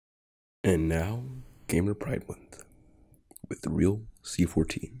And now, Gamer Pride Month with Real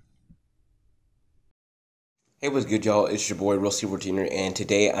C14. Hey, what's good, y'all? It's your boy, Real C14er, and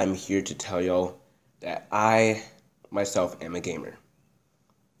today I'm here to tell y'all that I, myself, am a gamer.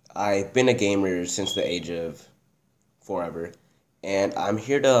 I've been a gamer since the age of forever, and I'm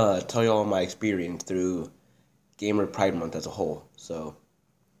here to tell y'all my experience through Gamer Pride Month as a whole. So,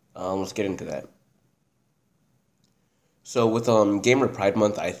 let's get into that. So, with Gamer Pride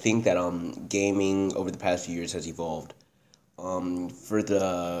Month, I think that gaming over the past few years has evolved. For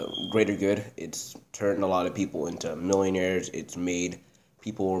the greater good. It's turned a lot of people into millionaires. It's made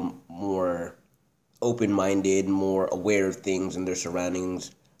people more open-minded, more aware of things and their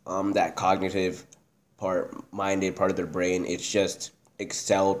surroundings. That cognitive minded part of their brain, it's just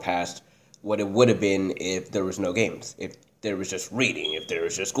excelled past what it would have been if there was no games, if there was just reading, if there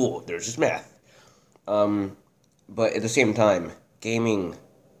was just school, if there was just math. Um, but at the same time, gaming,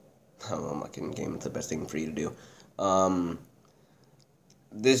 I'm not kidding, gaming is the best thing for you to do. Um,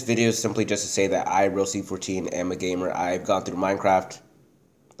 This video is simply just to say that I, Real C14, am a gamer. I've gone through Minecraft.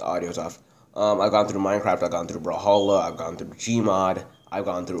 The audio's off. I've gone through Minecraft. I've gone through Brawlhalla. I've gone through Gmod. I've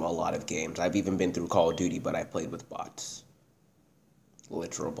gone through a lot of games. I've even been through Call of Duty, but I played with bots.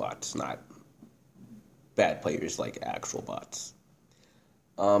 Literal bots, not bad players like actual bots.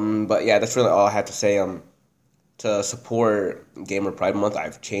 But yeah, that's really all I have to say. To support Gamer Pride Month,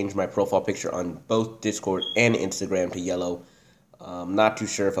 I've changed my profile picture on both Discord and Instagram to yellow. Not too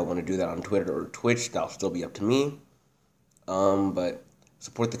sure if I want to do that on Twitter or Twitch. That'll still be up to me. But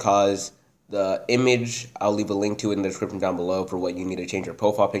support the cause. The image, I'll leave a link to it in the description down below for what you need to change your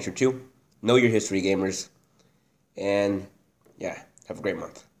profile picture to. Know your history, gamers. And yeah, have a great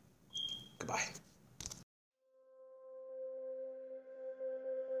month. Goodbye.